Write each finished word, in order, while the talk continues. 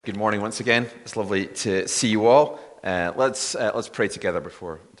Good morning once again. It's lovely to see you all. Let's pray together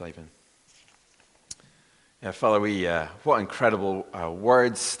before we dive in. Father, what incredible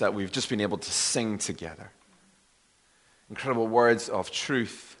words that we've just been able to sing together. Incredible words of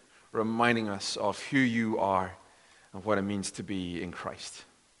truth, reminding us of who you are and what it means to be in Christ.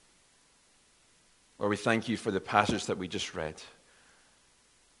 Lord, we thank you for the passage that we just read.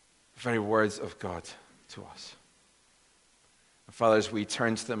 The very words of God to us. Father, as we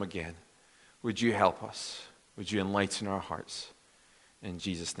turn to them again, would you help us? Would you enlighten our hearts? In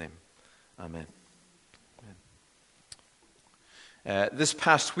Jesus' name, amen. This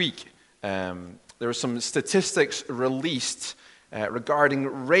past week, there were some statistics released regarding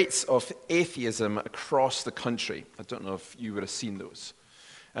rates of atheism across the country. I don't know if you would have seen those.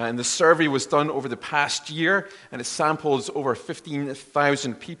 And the survey was done over the past year, and it sampled over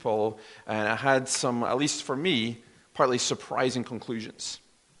 15,000 people, and it had some, at least for me, partly surprising conclusions.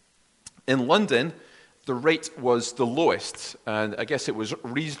 In London, the rate was the lowest, and I guess it was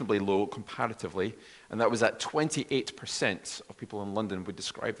reasonably low comparatively, and that was at 28% of people in London would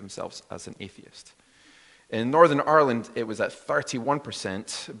describe themselves as an atheist. In Northern Ireland, it was at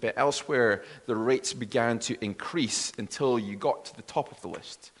 31%, but elsewhere, the rates began to increase until you got to the top of the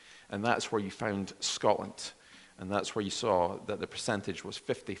list, and that's where you found Scotland, and that's where you saw that the percentage was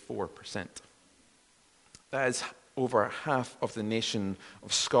 54%. That is over half of the nation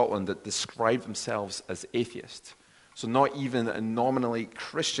of Scotland that describe themselves as atheist. So not even nominally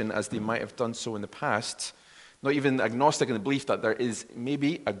Christian as they might have done so in the past, not even agnostic in the belief that there is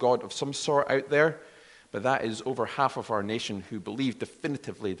maybe a God of some sort out there, but that is over half of our nation who believe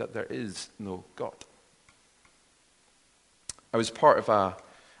definitively that there is no God. I was part of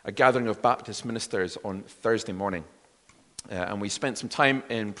a gathering of Baptist ministers on Thursday morning. And we spent some time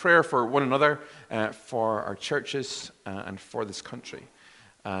in prayer for one another, for our churches, and for this country.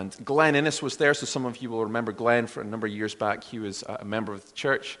 And Glenn Innes was there, so some of you will remember Glenn for a number of years back. He was a member of the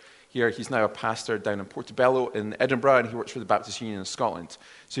church here. He's now a pastor down in Portobello in Edinburgh, and he works for the Baptist Union in Scotland.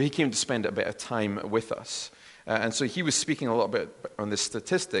 So he came to spend a bit of time with us. And so he was speaking a little bit on this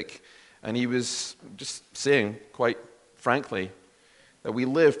statistic, and he was just saying, quite frankly, that we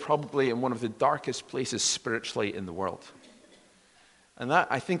live probably in one of the darkest places spiritually in the world. And that,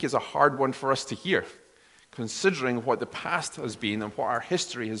 I think, is a hard one for us to hear, considering what the past has been and what our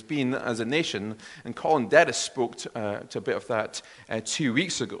history has been as a nation. And Colin Dedis spoke to a bit of that 2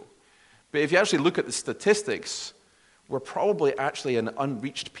 weeks ago. But if you actually look at the statistics, we're probably actually an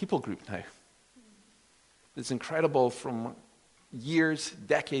unreached people group now. It's incredible. From years,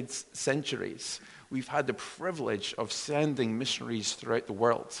 decades, centuries, we've had the privilege of sending missionaries throughout the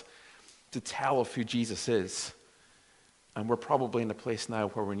world to tell of who Jesus is. And we're probably in a place now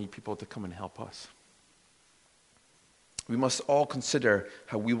where we need people to come and help us. We must all consider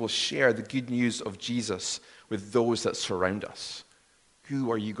how we will share the good news of Jesus with those that surround us. Who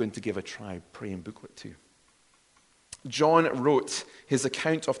are you going to give a tribe praying booklet to? John wrote his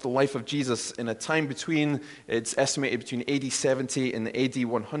account of the life of Jesus in a time between, it's estimated between AD 70 and AD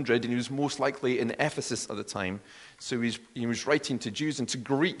 100, and he was most likely in Ephesus at the time. So he was writing to Jews and to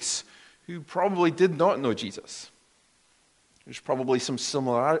Greeks who probably did not know Jesus. There's probably some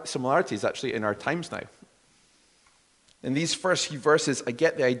similarities actually in our times now. In these first few verses, I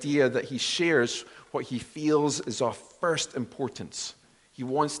get the idea that he shares what he feels is of first importance. He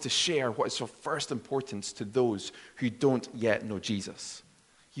wants to share what is of first importance to those who don't yet know Jesus.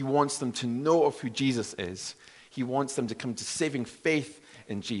 He wants them to know of who Jesus is. He wants them to come to saving faith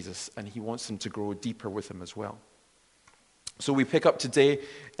in Jesus, and he wants them to grow deeper with him as well. So we pick up today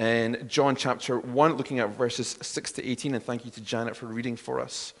in John chapter 1, looking at verses 6 to 18, and thank you to Janet for reading for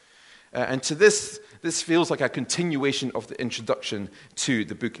us. And to this feels like a continuation of the introduction to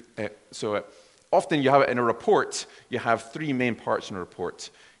the book. Often you have it in a report, you have three main parts in a report.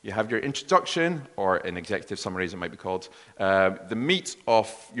 You have your introduction, or in executive summaries it might be called, the meat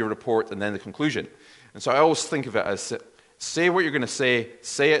of your report, and then the conclusion. And so I always think of it as, say what you're going to say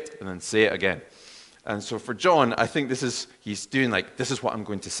it, and then say it again. And so for John, I think he's doing this is what I'm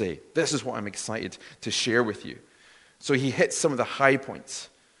going to say. This is what I'm excited to share with you. So he hits some of the high points.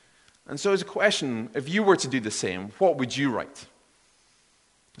 And so as a question, if you were to do the same, what would you write?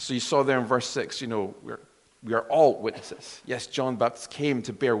 So you saw there in verse 6, we are all witnesses. Yes, John the Baptist came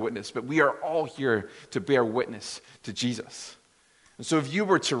to bear witness, but we are all here to bear witness to Jesus. And so if you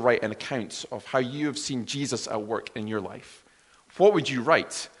were to write an account of how you have seen Jesus at work in your life, what would you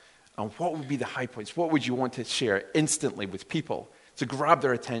write? And what would be the high points? What would you want to share instantly with people to grab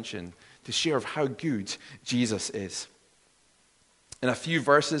their attention, to share of how good Jesus is? In a few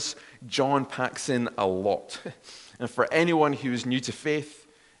verses, John packs in a lot. And for anyone who is new to faith,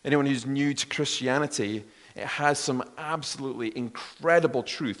 Anyone who's new to Christianity, it has some absolutely incredible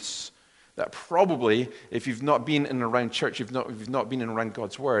truths that probably, if you've not been in and around church, if you've not been in and around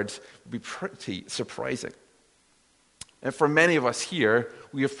God's Word, will be pretty surprising. And for many of us here,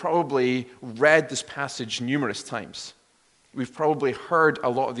 we have probably read this passage numerous times. We've probably heard a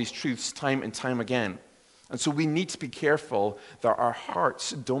lot of these truths time and time again. And so we need to be careful that our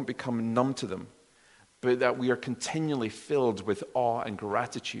hearts don't become numb to them, but that we are continually filled with awe and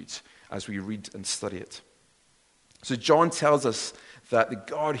gratitude as we read and study it. So John tells us that the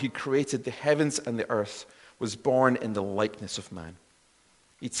God who created the heavens and the earth was born in the likeness of man.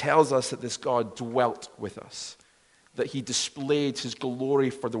 He tells us that this God dwelt with us, that he displayed his glory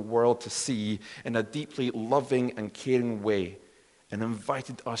for the world to see in a deeply loving and caring way, and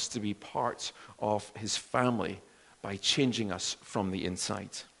invited us to be part of his family by changing us from the inside.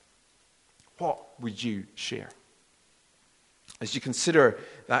 What would you share? As you consider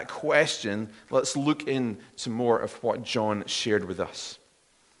that question, let's look into more of what John shared with us.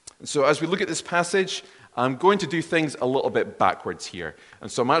 And so as we look at this passage, I'm going to do things a little bit backwards here.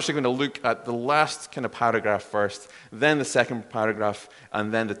 And so I'm actually going to look at the last kind of paragraph first, then the second paragraph,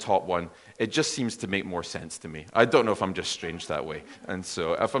 and then the top one. It just seems to make more sense to me. I don't know if I'm just strange that way. And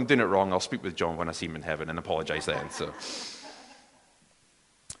so if I'm doing it wrong, I'll speak with John when I see him in heaven and apologize then.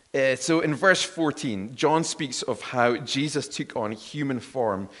 So in verse 14, John speaks of how Jesus took on human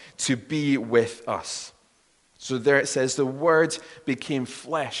form to be with us. So there it says, the Word became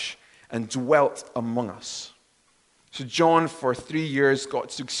flesh and dwelt among us. So John, for 3 years, got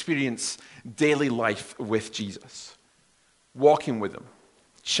to experience daily life with Jesus. Walking with him,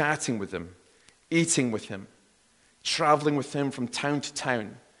 chatting with him, eating with him, traveling with him from town to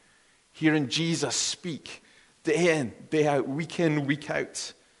town, hearing Jesus speak day in, day out, week in, week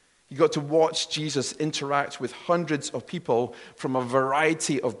out. You got to watch Jesus interact with hundreds of people from a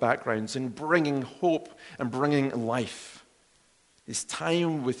variety of backgrounds and bringing hope and bringing life. His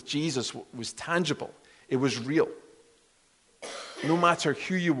time with Jesus was tangible. It was real. No matter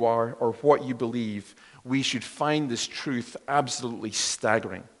who you are or what you believe, we should find this truth absolutely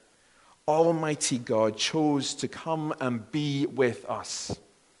staggering. Almighty God chose to come and be with us,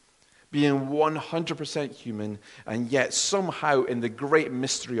 being 100% human, and yet somehow in the great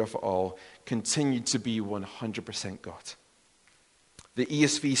mystery of it all, continued to be 100% God. The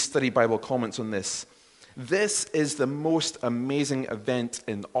ESV Study Bible comments on this. This is the most amazing event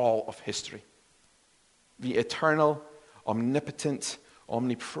in all of history. The eternal, omnipotent,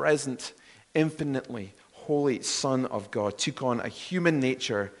 omnipresent, infinitely holy Son of God took on a human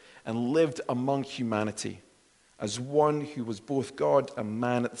nature and lived among humanity as one who was both God and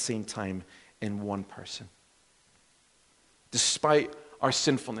man at the same time in one person. Despite our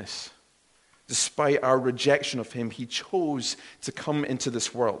sinfulness, despite our rejection of him, he chose to come into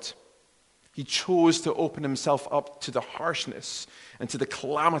this world. He chose to open himself up to the harshness and to the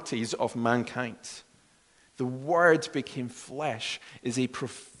calamities of mankind. The Word became flesh is a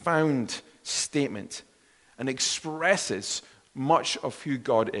profound statement and expresses much of who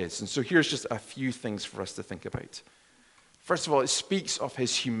God is. And so here's just a few things for us to think about. First of all, it speaks of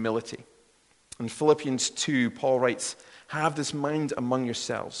his humility. In Philippians 2, Paul writes, "Have this mind among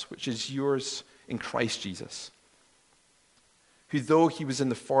yourselves, which is yours in Christ Jesus, who though he was in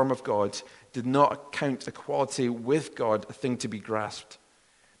the form of God, did not account equality with God a thing to be grasped,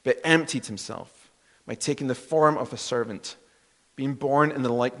 but emptied himself by taking the form of a servant, being born in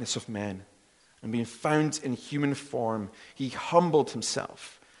the likeness of men, and being found in human form, he humbled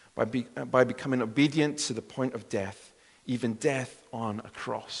himself by becoming obedient to the point of death, even death on a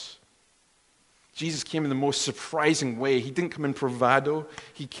cross." Jesus came in the most surprising way. He didn't come in bravado.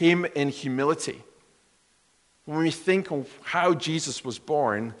 He came in humility. When we think of how Jesus was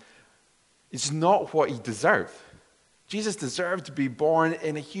born, it's not what he deserved. Jesus deserved to be born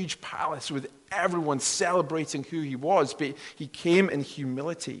in a huge palace with everyone celebrating who he was, but he came in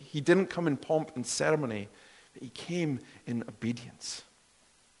humility. He didn't come in pomp and ceremony, but he came in obedience.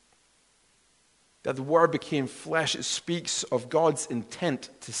 That the Word became flesh, it speaks of God's intent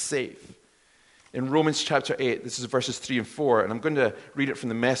to save. In Romans chapter 8, this is verses 3 and 4, and I'm going to read it from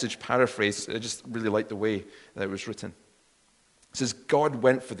the Message paraphrase. I just really like the way that it was written. It says, God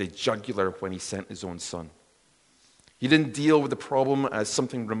went for the jugular when he sent his own Son. He didn't deal with the problem as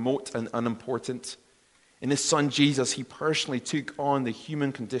something remote and unimportant. In his Son Jesus, he personally took on the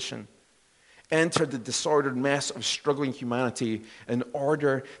human condition, entered the disordered mess of struggling humanity in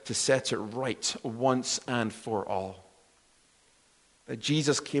order to set it right once and for all. That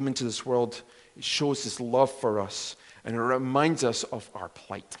Jesus came into this world, it shows his love for us, and it reminds us of our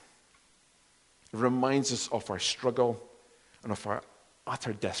plight. It reminds us of our struggle and of our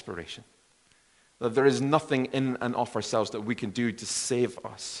utter desperation. That there is nothing in and of ourselves that we can do to save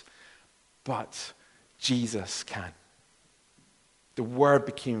us, but Jesus can. The Word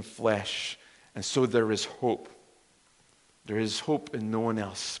became flesh, and so there is hope. There is hope in no one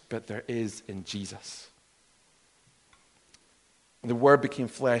else, but there is in Jesus. And the Word became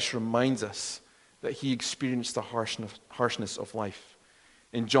flesh reminds us that he experienced the harshness of life.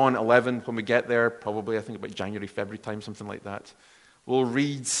 In John 11, when we get there, probably I think about January, February time, something like that, we'll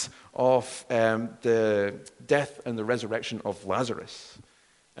read of the death and the resurrection of Lazarus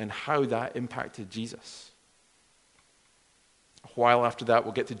and how that impacted Jesus. A while after that,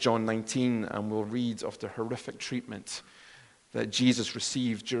 we'll get to John 19 and we'll read of the horrific treatment that Jesus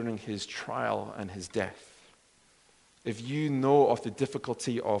received during his trial and his death. If you know of the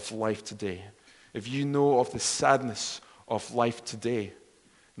difficulty of life today, if you know of the sadness of life today,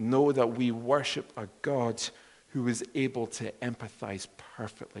 know that we worship a God who is able to empathize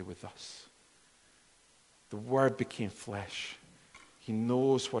perfectly with us. The Word became flesh. He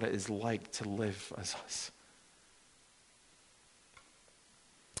knows what it is like to live as us.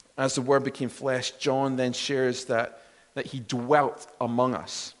 As the Word became flesh, John then shares that he dwelt among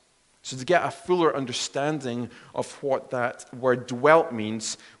us. So to get a fuller understanding of what that word dwelt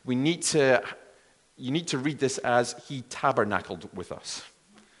means, you need to read this as he tabernacled with us.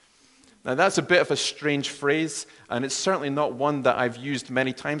 Now that's a bit of a strange phrase, and it's certainly not one that I've used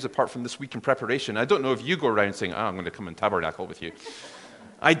many times apart from this week in preparation. I don't know if you go around saying, I'm going to come and tabernacle with you.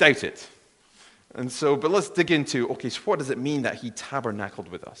 I doubt it. But let's dig into, okay, so what does it mean that he tabernacled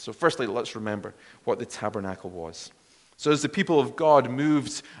with us? So firstly, let's remember what the tabernacle was. So as the people of God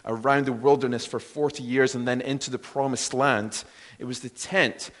moved around the wilderness for 40 years and then into the promised land, it was the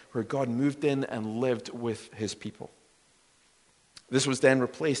tent where God moved in and lived with his people. This was then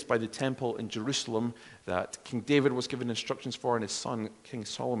replaced by the temple in Jerusalem that King David was given instructions for and his son, King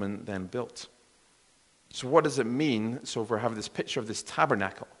Solomon, then built. So what does it mean? So if we have this picture of this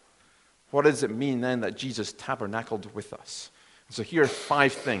tabernacle, what does it mean then that Jesus tabernacled with us? So here are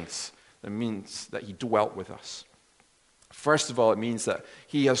 5 things that means that he dwelt with us. First of all, it means that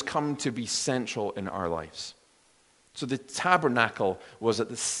he has come to be central in our lives. So the tabernacle was at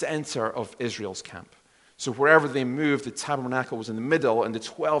the center of Israel's camp. So wherever they moved, the tabernacle was in the middle, and the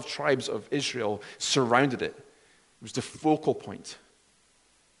 12 tribes of Israel surrounded it. It was the focal point.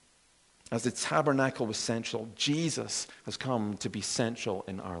 As the tabernacle was central, Jesus has come to be central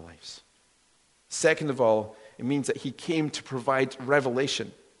in our lives. Second of all, it means that he came to provide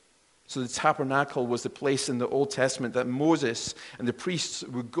revelation. So the tabernacle was the place in the Old Testament that Moses and the priests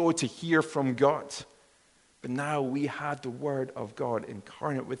would go to hear from God. But now we had the Word of God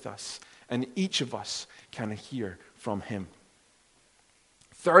incarnate with us, and each of us can hear from him.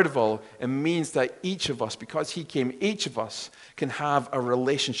 Third of all, it means that each of us, because he came, each of us can have a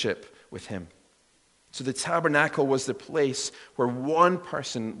relationship with him. So the tabernacle was the place where one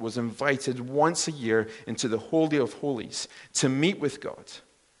person was invited once a year into the Holy of Holies to meet with God.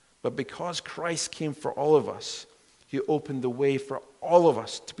 But because Christ came for all of us, he opened the way for all of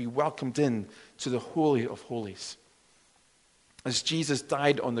us to be welcomed in to the Holy of Holies. As Jesus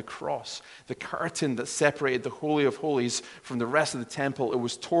died on the cross, the curtain that separated the Holy of Holies from the rest of the temple, it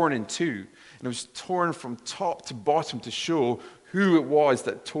was torn in two. And it was torn from top to bottom to show who it was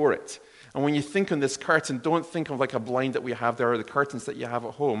that tore it. And when you think on this curtain, don't think of like a blind that we have there or the curtains that you have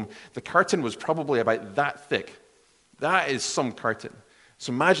at home. The curtain was probably about that thick. That is some curtain.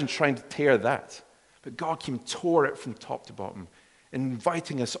 So imagine trying to tear that. But God came, tore it from top to bottom,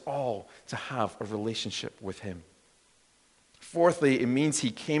 inviting us all to have a relationship with him. Fourthly, it means he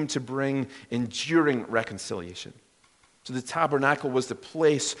came to bring enduring reconciliation. So the tabernacle was the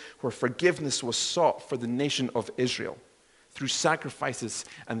place where forgiveness was sought for the nation of Israel through sacrifices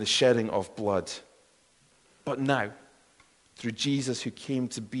and the shedding of blood. But now, through Jesus, who came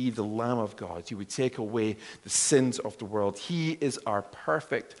to be the Lamb of God, he would take away the sins of the world. He is our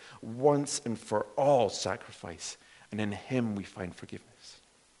perfect once and for all sacrifice, and in him we find forgiveness.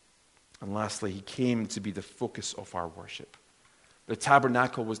 And lastly, he came to be the focus of our worship. The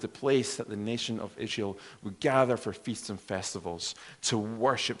tabernacle was the place that the nation of Israel would gather for feasts and festivals to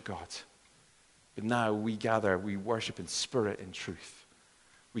worship God. But now we gather, we worship in spirit and truth.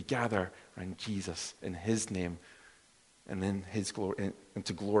 We gather around Jesus in his name and in his glory, and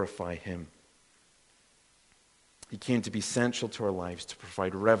to glorify him. He came to be central to our lives, to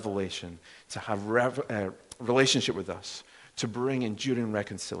provide revelation, to have relationship with us, to bring enduring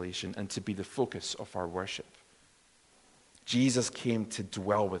reconciliation, and to be the focus of our worship. Jesus came to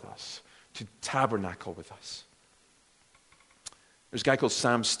dwell with us, to tabernacle with us. There's a guy called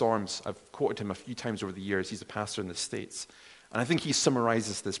Sam Storms. I've quoted him a few times over the years. He's a pastor in the States. And I think he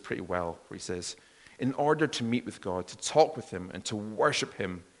summarizes this pretty well, where he says, in order to meet with God, to talk with him, and to worship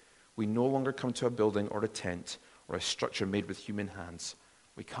him, we no longer come to a building or a tent or a structure made with human hands.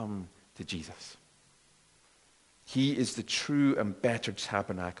 We come to Jesus. He is the true and better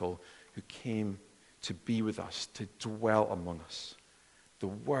tabernacle who came to be with us, to dwell among us. The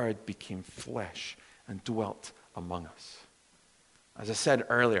Word became flesh and dwelt among us. As I said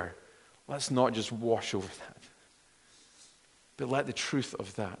earlier, let's not just wash over that, but let the truth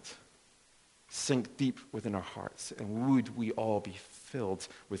of that sink deep within our hearts, and would we all be filled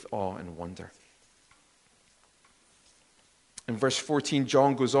with awe and wonder. In verse 14,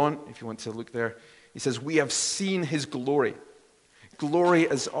 John goes on, if you want to look there, he says, we have seen his glory. Glory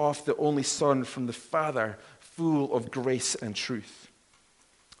as of the only Son from the Father, full of grace and truth.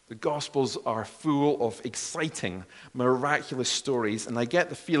 The Gospels are full of exciting, miraculous stories, and I get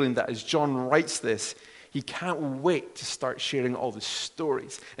the feeling that as John writes this, he can't wait to start sharing all the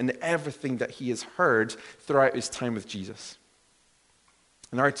stories and everything that he has heard throughout his time with Jesus.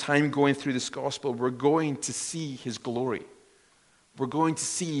 In our time going through this Gospel, we're going to see his glory. We're going to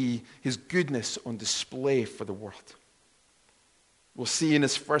see his goodness on display for the world. We'll see in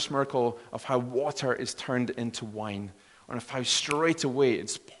his first miracle of how water is turned into wine, and of how straight away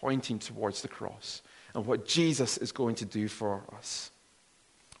it's pointing towards the cross and what Jesus is going to do for us.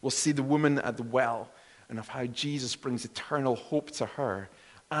 We'll see the woman at the well, and of how Jesus brings eternal hope to her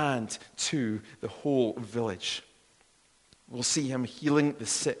and to the whole village. We'll see him healing the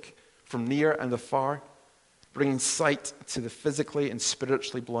sick from near and afar, bringing sight to the physically and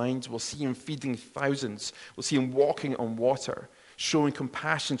spiritually blind. We'll see him feeding thousands. We'll see him walking on water, showing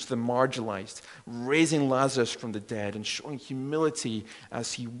compassion to the marginalized, raising Lazarus from the dead, and showing humility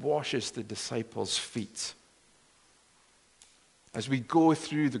as he washes the disciples' feet. As we go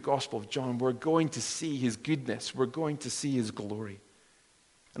through the Gospel of John, we're going to see his goodness. We're going to see his glory.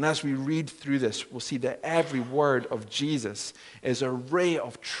 And as we read through this, we'll see that every word of Jesus is a ray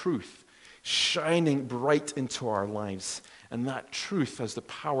of truth shining bright into our lives. And that truth has the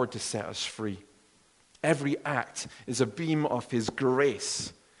power to set us free. Every act is a beam of his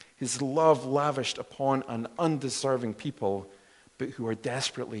grace, his love lavished upon an undeserving people, but who are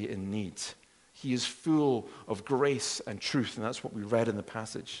desperately in need. He is full of grace and truth, and that's what we read in the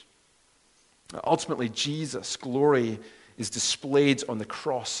passage. Ultimately, Jesus' glory is displayed on the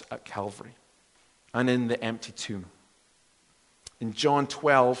cross at Calvary and in the empty tomb. In John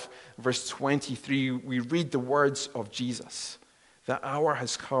 12, verse 23, we read the words of Jesus. The hour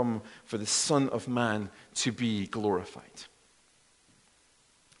has come for the Son of Man to be glorified.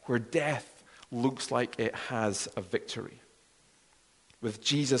 Where death looks like it has a victory, with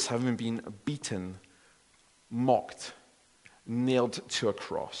Jesus having been beaten, mocked, nailed to a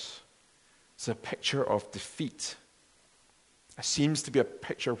cross, it's a picture of defeat. It seems to be a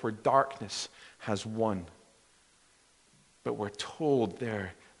picture where darkness has won. But we're told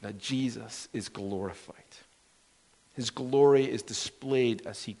there that Jesus is glorified. His glory is displayed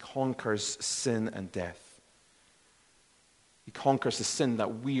as he conquers sin and death. He conquers the sin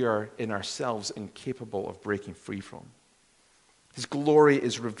that we are in ourselves incapable of breaking free from. His glory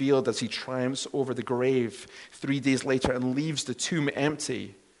is revealed as he triumphs over the grave 3 days later and leaves the tomb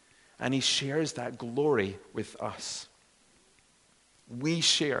empty. And he shares that glory with us. We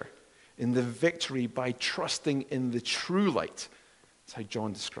share in the victory by trusting in the true light. That's how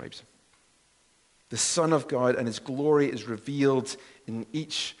John describes him. The Son of God, and his glory is revealed in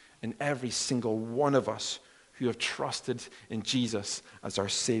each and every single one of us who have trusted in Jesus as our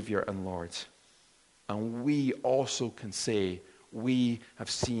Savior and Lord. And we also can say, we have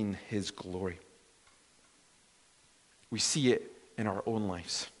seen his glory. We see it in our own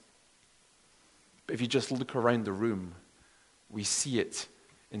lives. But if you just look around the room, we see it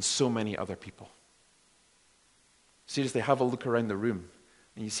in so many other people. Seriously, have a look around the room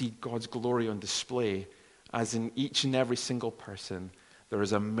and you see God's glory on display as in each and every single person there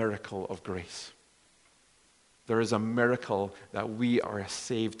is a miracle of grace. There is a miracle that we are a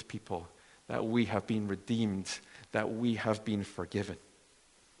saved people, that we have been redeemed, that we have been forgiven.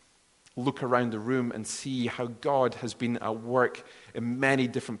 Look around the room and see how God has been at work in many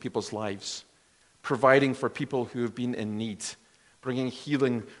different people's lives, providing for people who have been in need, bringing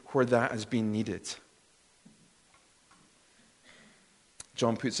healing where that has been needed.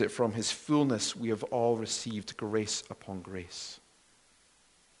 John puts it, from his fullness we have all received grace upon grace.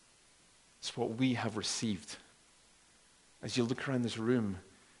 It's what we have received. As you look around this room,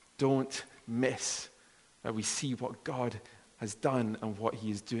 don't miss that we see what God has done and what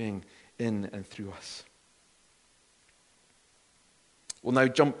he is doing in and through us. We'll now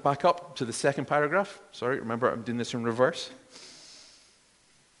jump back up to the second paragraph. Sorry, remember I'm doing this in reverse.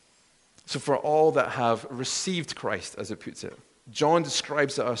 So for all that have received Christ, as it puts it, John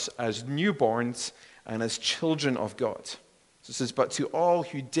describes us as newborns and as children of God. So it says, but to all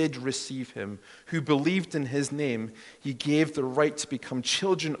who did receive him, who believed in his name, he gave the right to become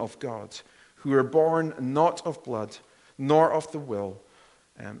children of God, who were born not of blood, nor of the will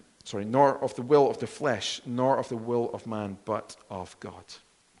of the flesh, nor of the will of man, but of God.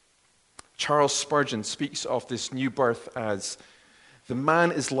 Charles Spurgeon speaks of this new birth as, the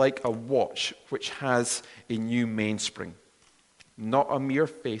man is like a watch which has a new mainspring, not a mere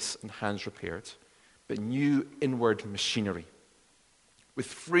face and hands repaired, but new inward machinery, with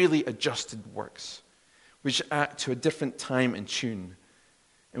freely adjusted works, which act to a different time and tune.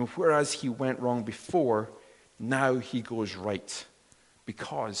 And whereas he went wrong before, now he goes right,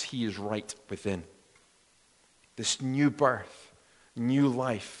 because he is right within. This new birth, new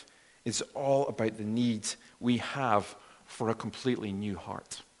life, is all about the need we have for a completely new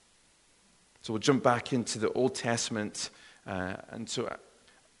heart. So we'll jump back into the Old Testament, and so I'm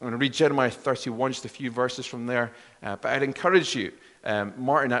going to read Jeremiah 31, just a few verses from there, but I'd encourage you,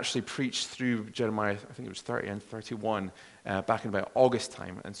 Martin actually preached through Jeremiah, I think it was 30 and 31, back in about August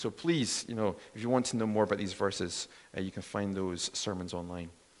time, and so please, if you want to know more about these verses, you can find those sermons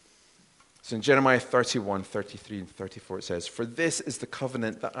online. So in Jeremiah 31, 33, and 34 it says, "For this is the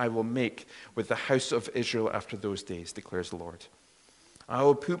covenant that I will make with the house of Israel after those days, declares the Lord. I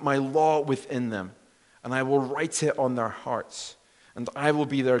will put my law within them, and I will write it on their hearts, and I will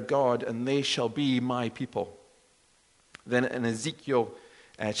be their God, and they shall be my people." Then in Ezekiel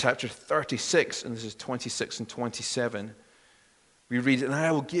chapter 36, and this is 26 and 27, we read, "And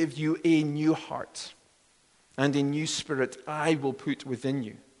I will give you a new heart, and a new spirit I will put within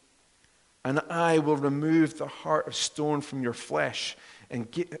you. And I will remove the heart of stone from your flesh and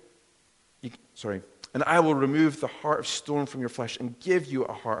I will remove the heart of stone from your flesh and give you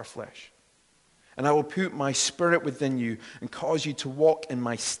a heart of flesh. And I will put my spirit within you and cause you to walk in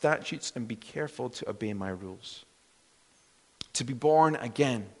my statutes and be careful to obey my rules." To be born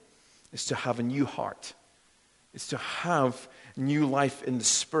again is to have a new heart. It's to have new life in the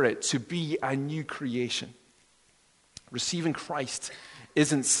Spirit, to be a new creation. Receiving Christ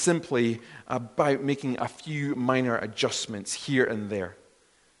isn't simply about making a few minor adjustments here and there.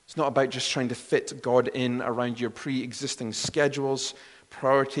 It's not about just trying to fit God in around your pre-existing schedules,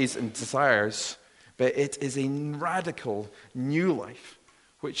 priorities, and desires, but it is a radical new life,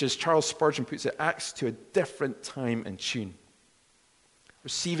 which, as Charles Spurgeon puts it, acts to a different time and tune.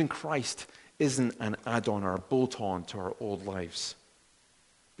 Receiving Christ isn't an add-on or a bolt-on to our old lives,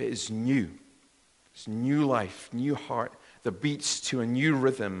 but it is new. It's new life, new heart, that beats to a new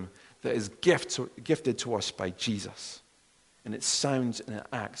rhythm that is gifted to us by Jesus. And it sounds and it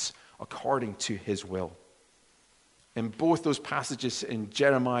acts according to his will. In both those passages in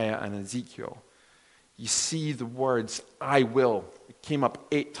Jeremiah and Ezekiel, you see the words, "I will." It came up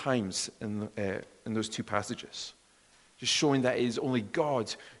 8 times in those two passages, just showing that it is only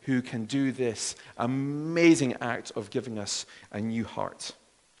God who can do this amazing act of giving us a new heart.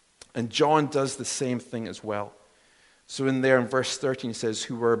 And John does the same thing as well. So in verse 13 it says,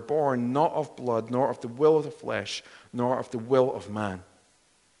 "Who were born not of blood, nor of the will of the flesh, nor of the will of man."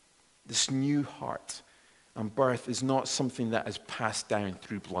 This new heart and birth is not something that is passed down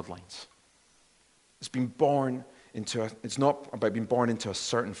through bloodlines. It's not about being born into a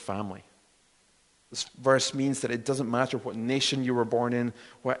certain family. This verse means that it doesn't matter what nation you were born in,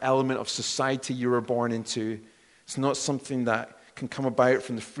 what element of society you were born into. It's not something that can come about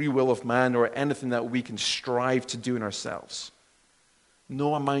from the free will of man or anything that we can strive to do in ourselves.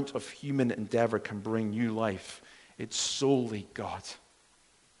 No amount of human endeavor can bring new life. It's solely God.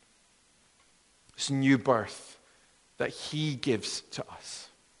 It's new birth that he gives to us.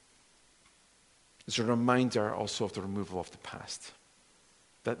 It's a reminder also of the removal of the past,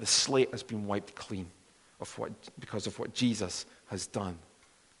 that the slate has been wiped clean because of what Jesus has done.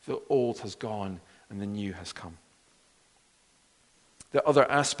 The old has gone and the new has come. The other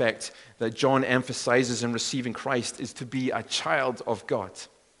aspect that John emphasizes in receiving Christ is to be a child of God.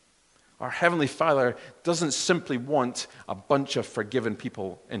 Our Heavenly Father doesn't simply want a bunch of forgiven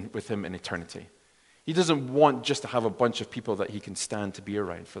people with him in eternity. He doesn't want just to have a bunch of people that he can stand to be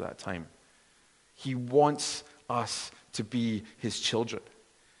around for that time. He wants us to be his children.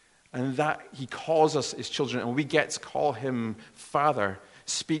 And that he calls us his children, and we get to call him Father,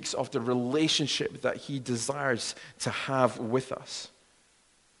 speaks of the relationship that he desires to have with us.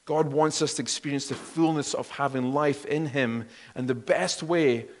 God wants us to experience the fullness of having life in him, and the best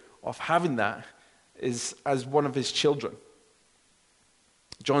way of having that is as one of his children.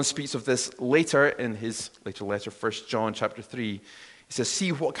 John speaks of this later in his later letter, 1 John chapter 3. He says,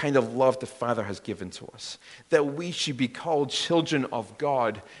 "See what kind of love the Father has given to us, that we should be called children of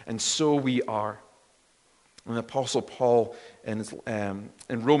God, and so we are." And the Apostle Paul in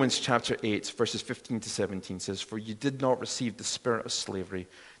Romans chapter 8, verses 15 to 17 says, "For you did not receive the spirit of slavery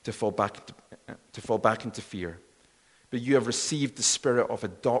to fall back into fear, but you have received the spirit of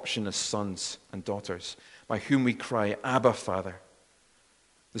adoption as sons and daughters, by whom we cry, 'Abba, Father.'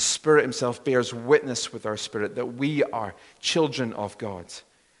 The Spirit himself bears witness with our spirit that we are children of God.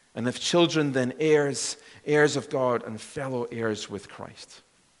 And if children, then heirs, heirs of God and fellow heirs with Christ."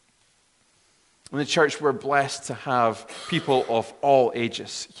 In the church, we're blessed to have people of all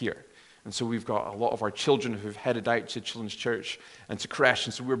ages here. And so we've got a lot of our children who've headed out to children's church and to creche.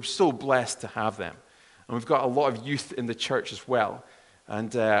 And so we're so blessed to have them. And we've got a lot of youth in the church as well.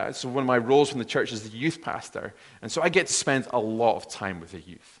 And so one of my roles from the church is the youth pastor. And so I get to spend a lot of time with the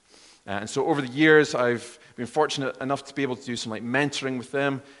youth. And so over the years, I've been fortunate enough to be able to do some mentoring with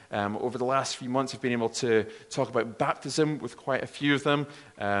them. Over the last few months, I've been able to talk about baptism with quite a few of them.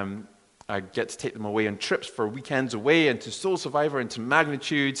 I get to take them away on trips for weekends away into Soul Survivor, into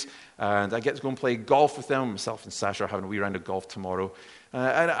Magnitudes. And I get to go and play golf with them. Myself and Sasha are having a wee round of golf tomorrow.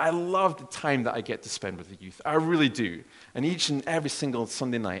 And I love the time that I get to spend with the youth. I really do. And each and every single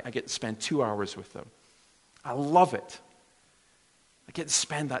Sunday night, I get to spend 2 hours with them. I love it. I get to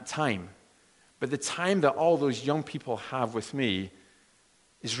spend that time. But the time that all those young people have with me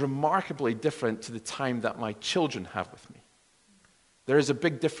is remarkably different to the time that my children have with me. There is a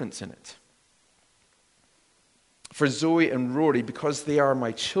big difference in it. For Zoe and Rory, because they are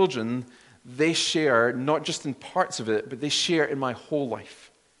my children, they share not just in parts of it, but they share in my whole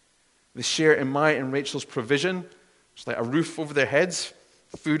life. They share in my and Rachel's provision, just like a roof over their heads,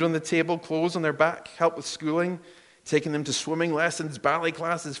 food on the table, clothes on their back, help with schooling, taking them to swimming lessons, ballet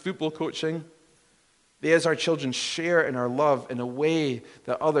classes, football coaching. They, as our children, share in our love in a way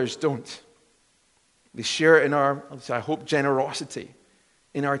that others don't. They share in our, I hope, generosity,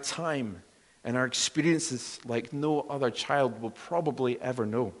 in our time, and our experiences like no other child will probably ever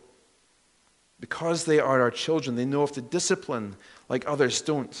know. Because they are our children, they know of the discipline like others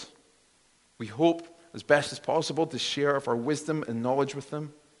don't. We hope, as best as possible, to share of our wisdom and knowledge with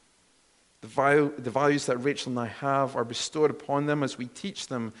them. The values that Rachel and I have are bestowed upon them as we teach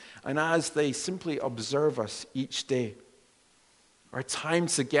them and as they simply observe us each day. Our time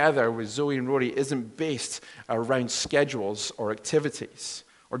together with Zoe and Rory isn't based around schedules or activities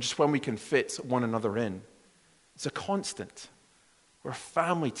or just when we can fit one another in. It's a constant. We're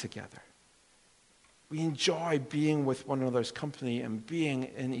family together. We enjoy being with one another's company and being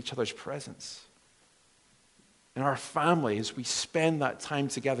in each other's presence. In our family, as we spend that time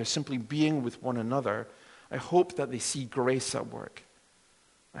together simply being with one another, I hope that they see grace at work.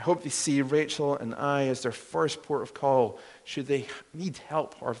 I hope they see Rachel and I as their first port of call should they need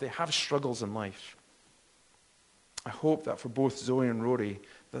help or if they have struggles in life. I hope that for both Zoe and Rory,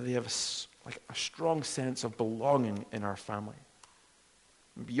 that they have a strong sense of belonging in our family.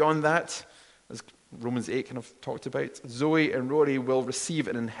 And beyond that, as Romans 8 kind of talked about, Zoe and Rory will receive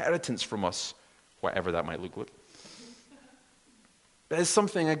an inheritance from us, whatever that might look like. But it's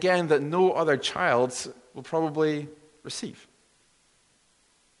something, again, that no other child will probably receive.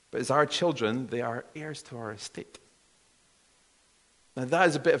 But as our children, they are heirs to our estate. Now that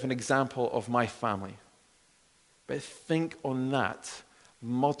is a bit of an example of my family. But think on that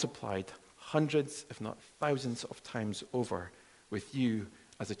multiplied hundreds, if not thousands of times over with you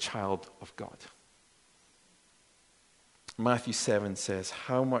as a child of God. Matthew 7 says,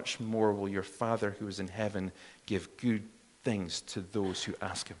 "How much more will your Father who is in heaven give good things to those who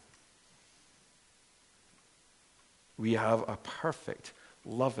ask him?" We have a perfect,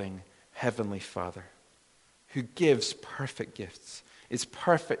 loving Heavenly Father who gives perfect gifts, is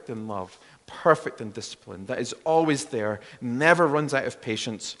perfect in love, perfect in discipline, that is always there, never runs out of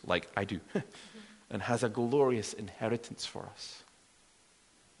patience like I do, and has a glorious inheritance for us.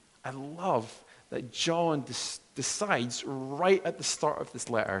 I love that John decides right at the start of this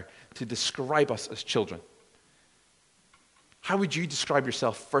letter to describe us as children. How would you describe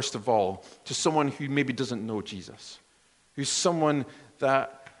yourself, first of all, to someone who maybe doesn't know Jesus? Who's someone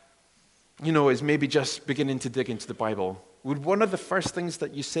that, is maybe just beginning to dig into the Bible? Would one of the first things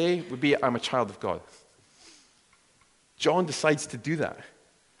that you say would be, "I'm a child of God"? John decides to do that.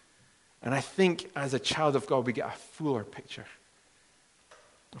 And I think as a child of God, we get a fuller picture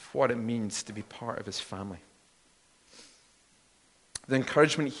of what it means to be part of his family. The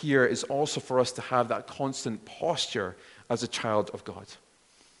encouragement here is also for us to have that constant posture as a child of God.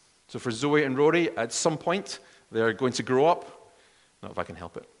 So for Zoe and Rory, at some point, they're going to grow up. Not if I can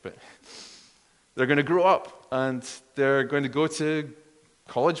help it, but they're going to grow up and they're going to go to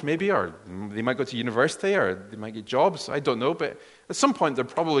college maybe, or they might go to university, or they might get jobs. I don't know, but at some point they're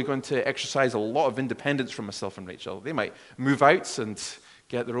probably going to exercise a lot of independence from myself and Rachel. They might move out and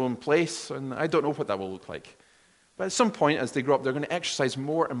get their own place, and I don't know what that will look like. But at some point as they grow up, they're going to exercise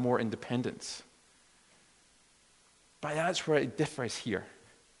more and more independence. But that's where it differs here.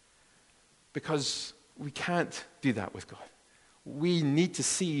 Because we can't do that with God. We need to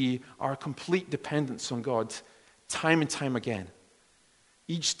see our complete dependence on God time and time again.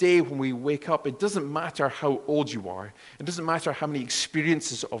 Each day when we wake up, it doesn't matter how old you are. It doesn't matter how many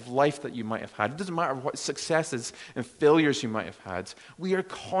experiences of life that you might have had. It doesn't matter what successes and failures you might have had. We are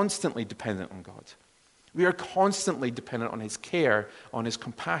constantly dependent on God. We are constantly dependent on His care, on His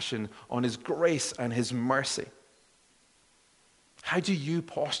compassion, on His grace and His mercy. How do you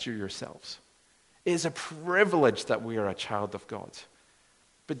posture yourselves? It is a privilege that we are a child of God.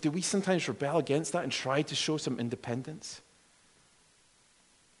 But do we sometimes rebel against that and try to show some independence?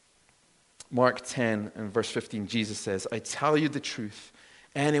 Mark 10 and verse 15, Jesus says, I tell you the truth,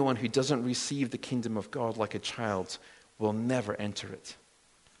 anyone who doesn't receive the kingdom of God like a child will never enter it.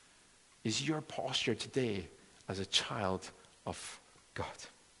 Is your posture today as a child of God?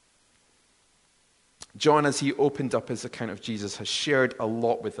 John, as he opened up his account of Jesus, has shared a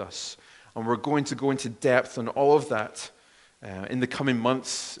lot with us. And we're going to go into depth on all of that in the coming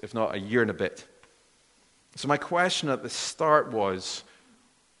months, if not a year and a bit. So my question at the start was,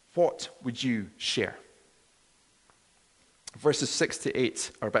 what would you share? Verses 6 to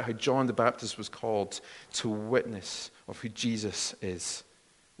 8 are about how John the Baptist was called to witness of who Jesus is.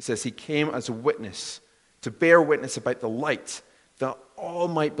 It says he came as a witness, to bear witness about the light, that all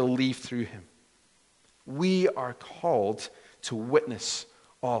might believe through him. We are called to witness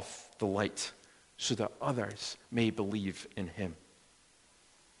of the light, so that others may believe in him.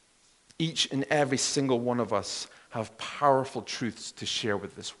 Each and every single one of us have powerful truths to share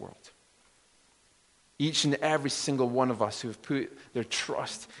with this world. Each and every single one of us who have put their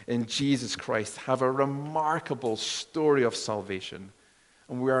trust in Jesus Christ have a remarkable story of salvation.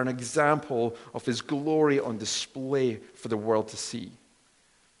 And we are an example of His glory on display for the world to see.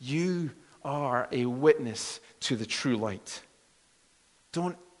 You are a witness to the true light.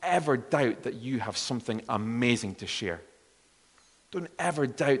 Don't ever doubt that you have something amazing to share. Don't ever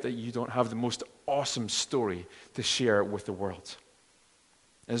doubt that you don't have the most awesome story to share with the world.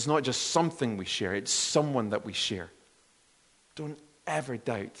 And it's not just something we share, it's someone that we share. Don't ever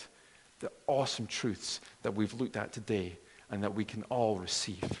doubt the awesome truths that we've looked at today and that we can all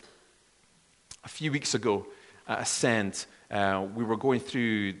receive. A few weeks ago at Ascend, we were going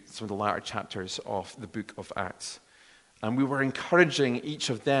through some of the latter chapters of the book of Acts. And we were encouraging each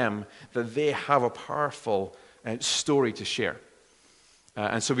of them that they have a powerful story to share.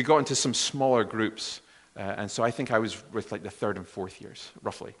 And so we got into some smaller groups. And so I think I was with like the third and fourth years,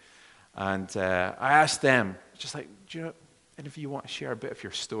 roughly. And I asked them, just like, do you know, any of you want to share a bit of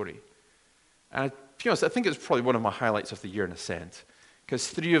your story? And to be honest, I think it was probably one of my highlights of the year in Ascend. Because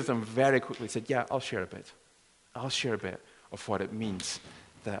 3 of them very quickly said, yeah, I'll share a bit. I'll share a bit of what it means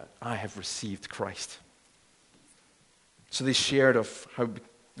that I have received Christ. So they shared of how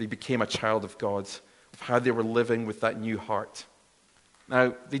they became a child of God, of how they were living with that new heart.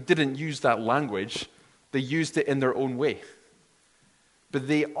 Now, they didn't use that language. They used it in their own way. But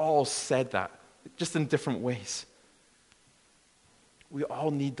they all said that, just in different ways. We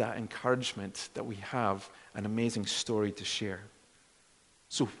all need that encouragement that we have an amazing story to share.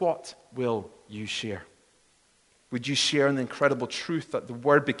 So what will you share? Would you share in the incredible truth that the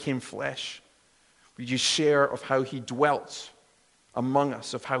Word became flesh? Would you share of how He dwelt among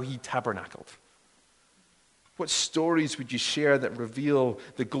us, of how He tabernacled? What stories would you share that reveal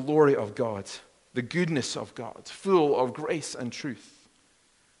the glory of God, the goodness of God, full of grace and truth?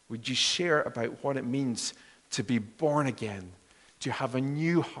 Would you share about what it means to be born again, to have a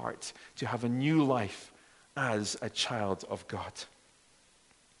new heart, to have a new life as a child of God?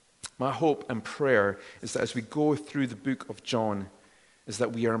 My hope and prayer is that as we go through the book of John, is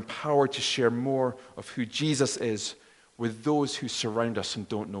that we are empowered to share more of who Jesus is with those who surround us and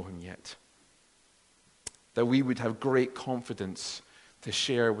don't know Him yet. That we would have great confidence to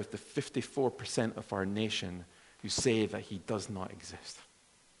share with the 54% of our nation who say that He does not exist.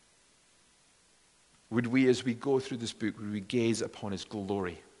 Would we, as we go through this book, would we gaze upon His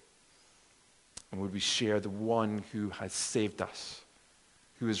glory? And would we share the one who has saved us,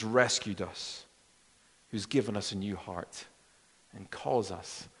 who has rescued us, who's given us a new heart, and calls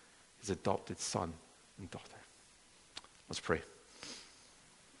us His adopted son and daughter? Let's pray.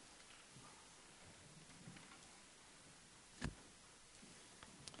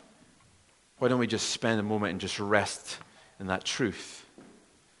 Why don't we just spend a moment and just rest in that truth?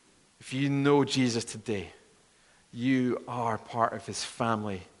 If you know Jesus today, you are part of his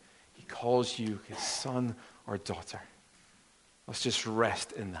family. He calls you his son or daughter. Let's just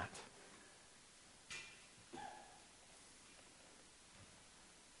rest in that.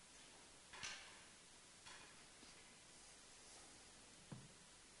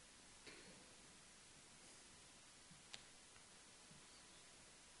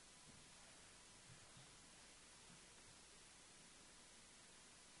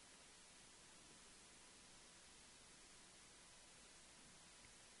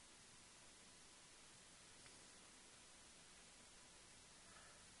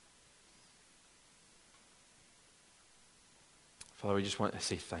 Father, we just want to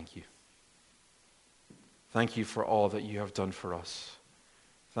say thank you. Thank you for all that you have done for us.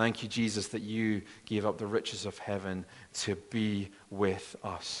 Thank you, Jesus, that you gave up the riches of heaven to be with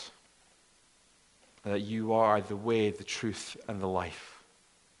us. That you are the way, the truth, and the life.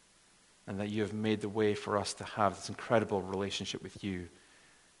 And that you have made the way for us to have this incredible relationship with you,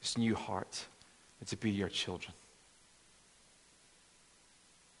 this new heart, and to be your children.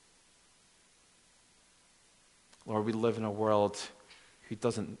 Lord, we live in a world who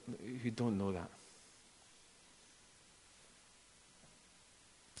don't know that.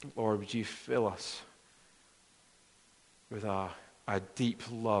 Lord, would you fill us with a deep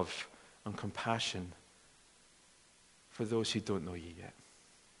love and compassion for those who don't know you yet?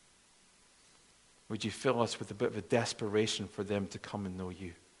 Would you fill us with a bit of a desperation for them to come and know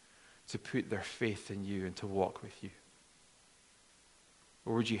you, to put their faith in you and to walk with you?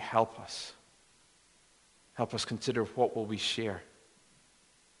 Or would you help us? Help us consider what will we share.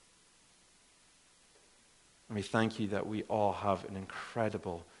 And we thank you that we all have an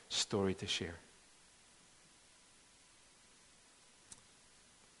incredible story to share.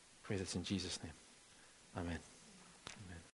 Pray this in Jesus' name. Amen.